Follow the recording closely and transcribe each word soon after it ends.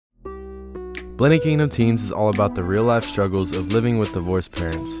Blended Kingdom Teens is all about the real-life struggles of living with divorced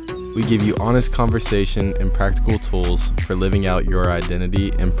parents. We give you honest conversation and practical tools for living out your identity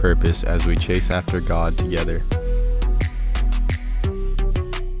and purpose as we chase after God together.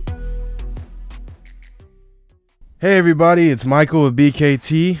 Hey everybody, it's Michael with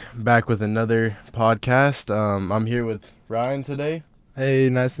BKT, back with another podcast. I'm here with Ryan today.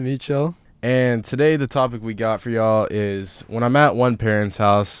 Hey, nice to meet y'all. And today the topic we got for y'all is when I'm at one parent's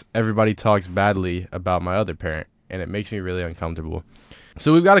house, everybody talks badly about my other parent, and it makes me really uncomfortable.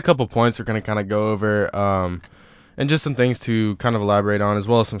 So we've got a couple points we're going to kind of go over, and just some things to kind of elaborate on, as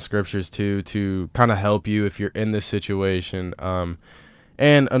well as some scriptures too, to kind of help you if you're in this situation. And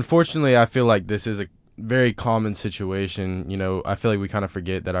unfortunately, I feel like this is a very common situation. You know, I feel like we kind of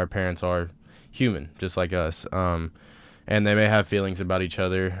forget that our parents are human, just like us. And they may have feelings about each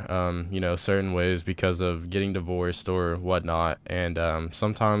other, certain ways because of getting divorced or whatnot. And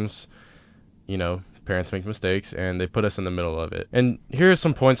sometimes, parents make mistakes and they put us in the middle of it. And here are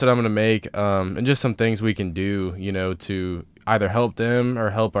some points that I'm going to make, and just some things we can do, to either help them or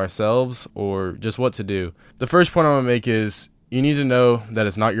help ourselves, or just what to do. The first point I'm going to make is you need to know that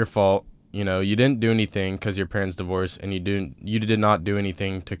it's not your fault. You didn't do anything because your parents divorced, and you did not do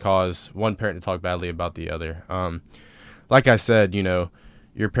anything to cause one parent to talk badly about the other. Like I said,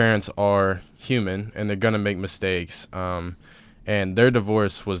 your parents are human and they're going to make mistakes. And their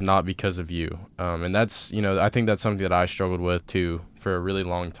divorce was not because of you. And that's, I think that's something that I struggled with too for a really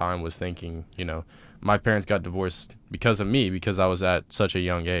long time, was thinking, my parents got divorced because of me, because I was at such a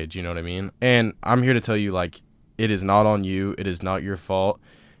young age, you know what I mean? And I'm here to tell you, it is not on you. It is not your fault.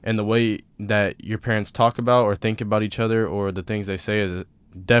 And the way that your parents talk about or think about each other, or the things they say, is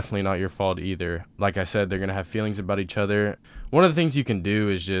definitely not your fault either. Like I said, they're going to have feelings about each other. One of the things you can do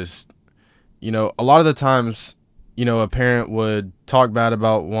is just, a lot of the times, a parent would talk bad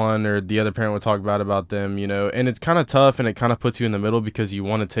about one, or the other parent would talk bad about them, and it's kind of tough, and it kind of puts you in the middle because you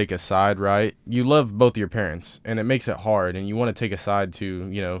want to take a side, right? You love both your parents, and it makes it hard, and you want to take a side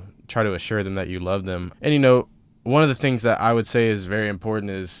to, try to assure them that you love them. And, one of the things that I would say is very important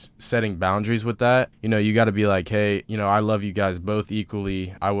is setting boundaries with that. You got to be like, hey, I love you guys both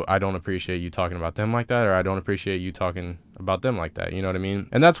equally. I don't appreciate you talking about them like that, or I don't appreciate you talking about them like that. You know what I mean?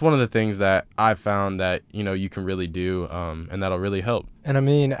 And that's one of the things that I found that, you can really do, and that'll really help. And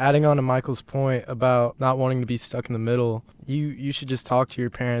adding on to Michael's point about not wanting to be stuck in the middle, you should just talk to your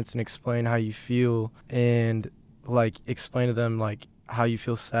parents and explain how you feel, and explain to them how you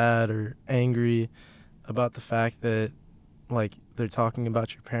feel sad or angry about the fact that they're talking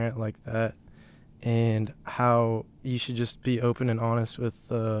about your parent like that, and how you should just be open and honest with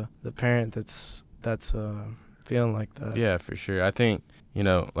the parent that's feeling like that. Yeah, for sure. I think,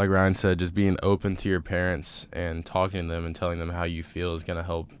 like Ryan said, just being open to your parents and talking to them and telling them how you feel is going to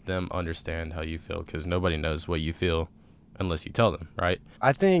help them understand how you feel, because nobody knows what you feel unless you tell them, right?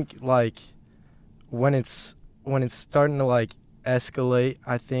 I think when it's starting to escalate,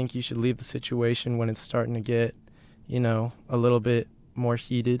 I think you should leave the situation when it's starting to get, a little bit more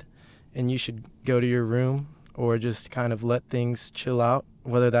heated, and you should go to your room, or just kind of let things chill out,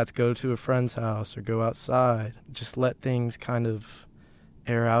 whether that's go to a friend's house or go outside. Just let things kind of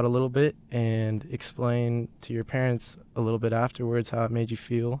air out a little bit, and explain to your parents a little bit afterwards how it made you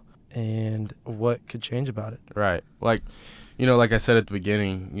feel and what could change about it. Right. Like I said at the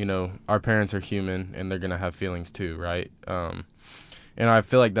beginning, our parents are human and they're going to have feelings too, right? And I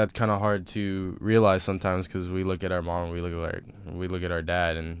feel like that's kind of hard to realize sometimes, because we look at our mom, we look at our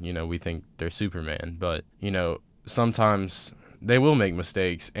dad, and, we think they're Superman. But, sometimes they will make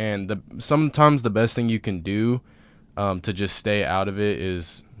mistakes. And sometimes the best thing you can do to just stay out of it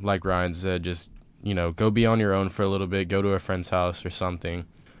is, like Ryan said, just, go be on your own for a little bit, go to a friend's house or something.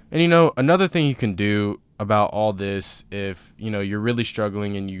 And, another thing you can do about all this, if you're really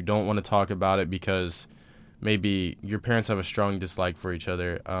struggling and you don't want to talk about it because maybe your parents have a strong dislike for each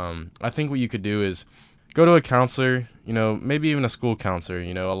other, I think what you could do is go to a counselor, maybe even a school counselor.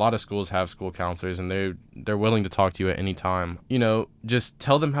 A lot of schools have school counselors, and they're willing to talk to you at any time. Just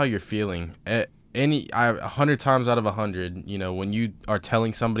tell them how you're feeling. 100 times out of 100, when you are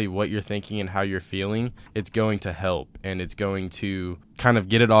telling somebody what you're thinking and how you're feeling, it's going to help, and it's going to kind of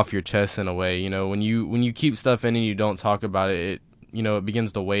get it off your chest in a way. When you keep stuff in and you don't talk about it, it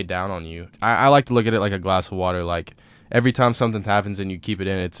begins to weigh down on you. I like to look at it like a glass of water. Like, every time something happens and you keep it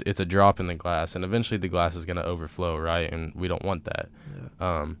in, it's a drop in the glass, and eventually the glass is going to overflow, right? And we don't want that.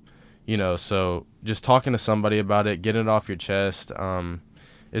 Yeah. So just talking to somebody about it, getting it off your chest,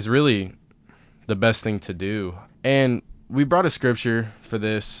 is really the best thing to do. And we brought a scripture for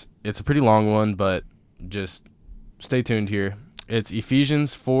this. It's a pretty long one, but just stay tuned here. It's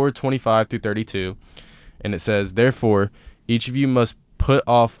Ephesians 4:25 through 32, and it says, "Therefore, each of you must put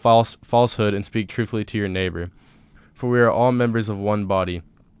off falsehood and speak truthfully to your neighbor, for we are all members of one body.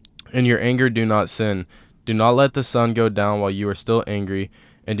 In your anger do not sin. Do not let the sun go down while you are still angry,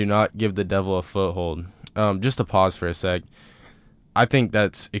 and do not give the devil a foothold." Just to pause for a sec, I think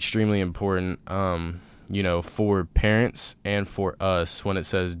that's extremely important, for parents and for us when it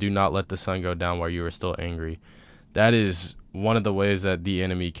says, "Do not let the sun go down while you are still angry." That is one of the ways that the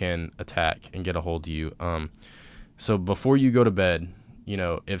enemy can attack and get a hold of you. So before you go to bed,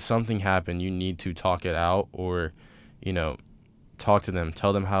 if something happened, you need to talk it out, or, talk to them,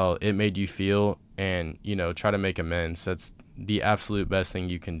 tell them how it made you feel, and, try to make amends. That's the absolute best thing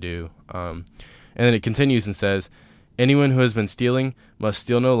you can do. And then it continues and says, "Anyone who has been stealing must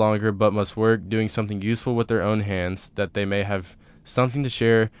steal no longer, but must work, doing something useful with their own hands, that they may have something to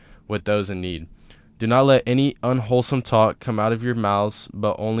share with those in need. Do not let any unwholesome talk come out of your mouths,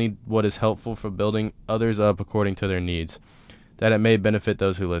 but only what is helpful for building others up according to their needs, that it may benefit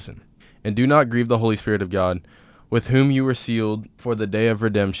those who listen. And do not grieve the Holy Spirit of God, with whom you were sealed for the day of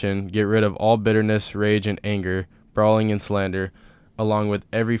redemption. Get rid of all bitterness, rage, and anger, brawling and slander, along with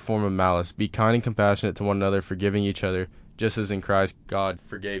every form of malice. Be kind and compassionate to one another, forgiving each other, just as in Christ God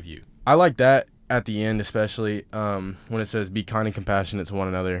forgave you." I like that at the end, especially when it says, "Be kind and compassionate to one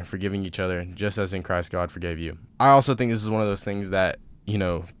another, forgiving each other, just as in Christ God forgave you." I also think this is one of those things that,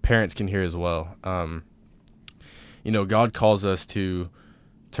 parents can hear as well. God calls us to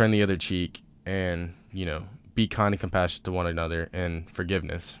turn the other cheek and, be kind and compassionate to one another, and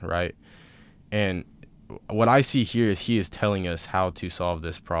forgiveness, right? And what I see here is he is telling us how to solve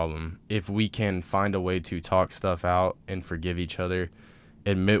this problem. If we can find a way to talk stuff out and forgive each other,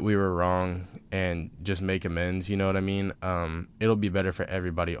 admit we were wrong, and just make amends, you know what I mean? It'll be better for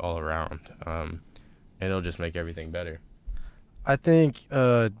everybody all around. And it'll just make everything better. I think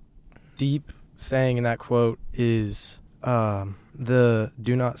deep saying in that quote is the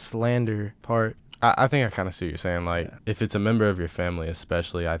 "do not slander" part. I think I kind of see what you're saying. Like, if it's a member of your family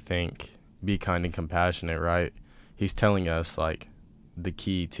especially, I think be kind and compassionate, right? He's telling us, like, the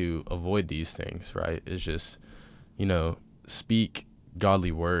key to avoid these things, right, is just, speak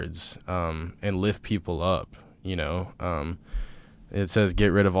godly words, and lift people up, It says,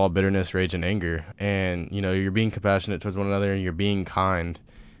 get rid of all bitterness, rage, and anger. And, you're being compassionate towards one another, and you're being kind.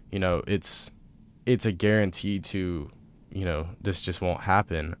 It's a guarantee to, this just won't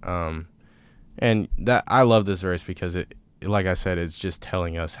happen. And that, I love this verse because it, like I said, it's just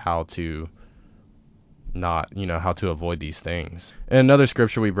telling us how to not, how to avoid these things. And another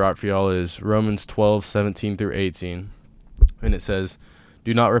scripture we brought for y'all is Romans 12:17 through 18. And it says,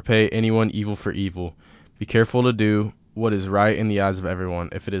 "Do not repay anyone evil for evil. Be careful to do what is right in the eyes of everyone.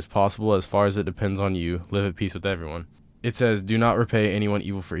 If it is possible, as far as it depends on you, live at peace with everyone." It says, do not repay anyone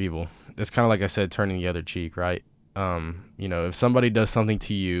evil for evil. It's kind of like I said, turning the other cheek, right? If somebody does something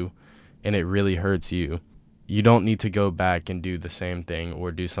to you and it really hurts you, you don't need to go back and do the same thing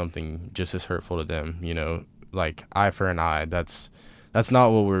or do something just as hurtful to them, like eye for an eye. That's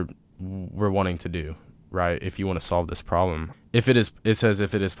not what we're wanting to do, right? If you want to solve this problem. It says,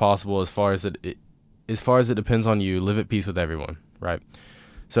 if it is possible, as far as it depends on you, live at peace with everyone, right?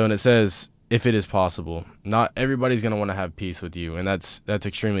 So, and it says, if it is possible, not everybody's going to want to have peace with you. And that's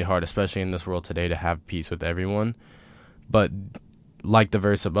extremely hard, especially in this world today, to have peace with everyone. But like the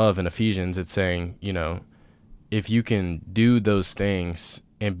verse above in Ephesians, it's saying, if you can do those things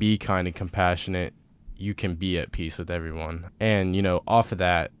and be kind and compassionate, you can be at peace with everyone. And, off of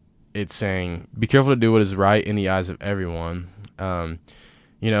that, it's saying, be careful to do what is right in the eyes of everyone. And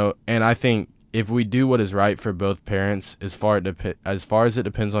I think if we do what is right for both parents, as far as it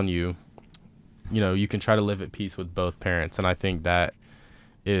depends on you, you can try to live at peace with both parents. And I think that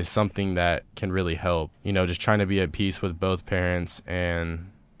is something that can really help, just trying to be at peace with both parents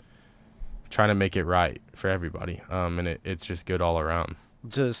and trying to make it right for everybody. And it's just good all around.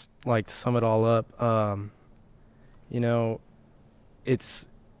 Just like to sum it all up,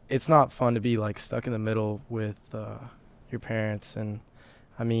 it's not fun to be like stuck in the middle with your parents. And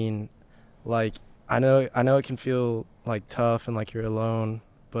I mean, like, I know it can feel like tough and like you're alone,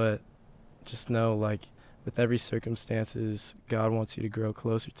 but just know, like, with every circumstances, God wants you to grow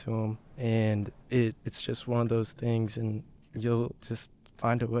closer to him. And it's just one of those things, and you'll just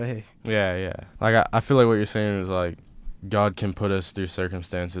find a way. Yeah. Like, I feel like what you're saying is, like, God can put us through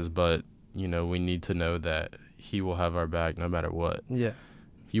circumstances, but, we need to know that he will have our back no matter what. Yeah.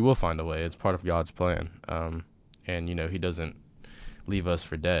 He will find a way. It's part of God's plan. And, he doesn't leave us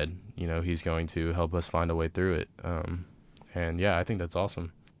for dead. He's going to help us find a way through it. And, yeah, I think that's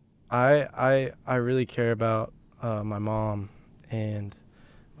awesome. I really care about my mom, and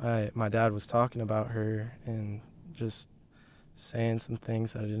my dad was talking about her and just saying some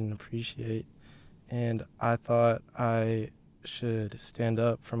things that I didn't appreciate. And I thought I should stand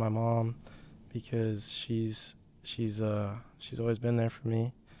up for my mom because she's always been there for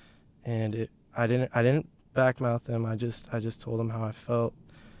me. And I didn't backmouth him. I just told him how I felt,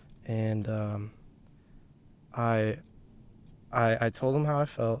 and I told him how I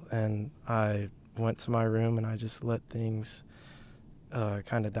felt, and I went to my room and I just let things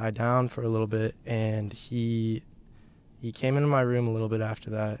kind of die down for a little bit. And he came into my room a little bit after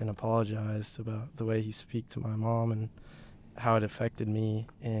that and apologized about the way he spoke to my mom and how it affected me.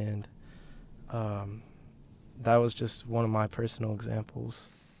 And that was just one of my personal examples.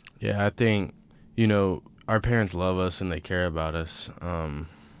 Yeah, I think, our parents love us and they care about us, and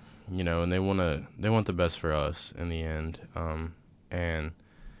they want the best for us in the end. And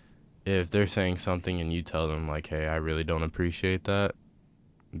if they're saying something and you tell them like, hey, I really don't appreciate that,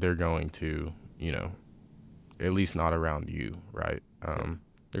 they're going to, at least not around you, right?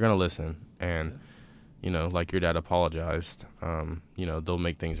 They're going to listen. And, like your dad apologized, they'll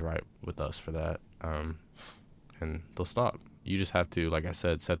make things right with us for that. And they'll stop. You just have to, like I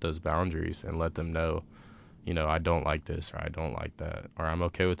said, set those boundaries and let them know, I don't like this, or I don't like that, or I'm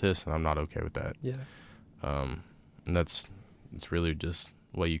okay with this and I'm not okay with that. Yeah. And it's really just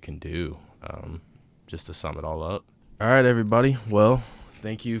what you can do, just to sum it all up. All right, everybody. Well,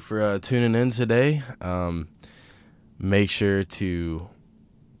 thank you for tuning in today. Make sure to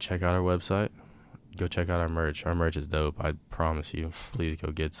check out our website. Go check out our merch. Our merch is dope. I promise you. Please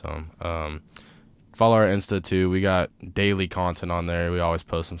go get some. Follow our Insta too. We got daily content on there. We always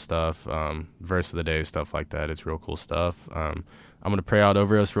post some stuff, verse of the day, stuff like that. It's real cool stuff. I'm going to pray out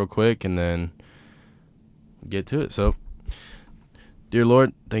over us real quick and then get to it. So, dear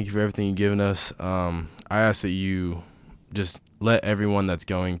Lord, thank you for everything you've given us. I ask that you just let everyone that's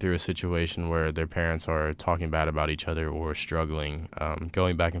going through a situation where their parents are talking bad about each other or struggling,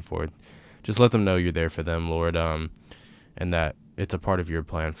 going back and forth, just let them know you're there for them, Lord, and that it's a part of your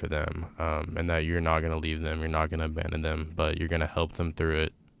plan for them, and that you're not going to leave them, you're not going to abandon them, but you're going to help them through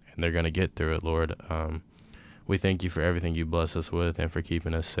it, and they're going to get through it, Lord. We thank you for everything you bless us with and for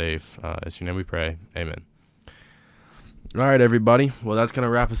keeping us safe. It's your name we pray. Amen. All right, everybody. Well, that's going to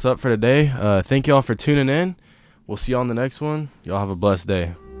wrap us up for today. Thank y'all for tuning in. We'll see y'all on the next one. Y'all have a blessed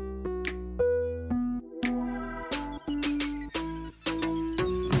day.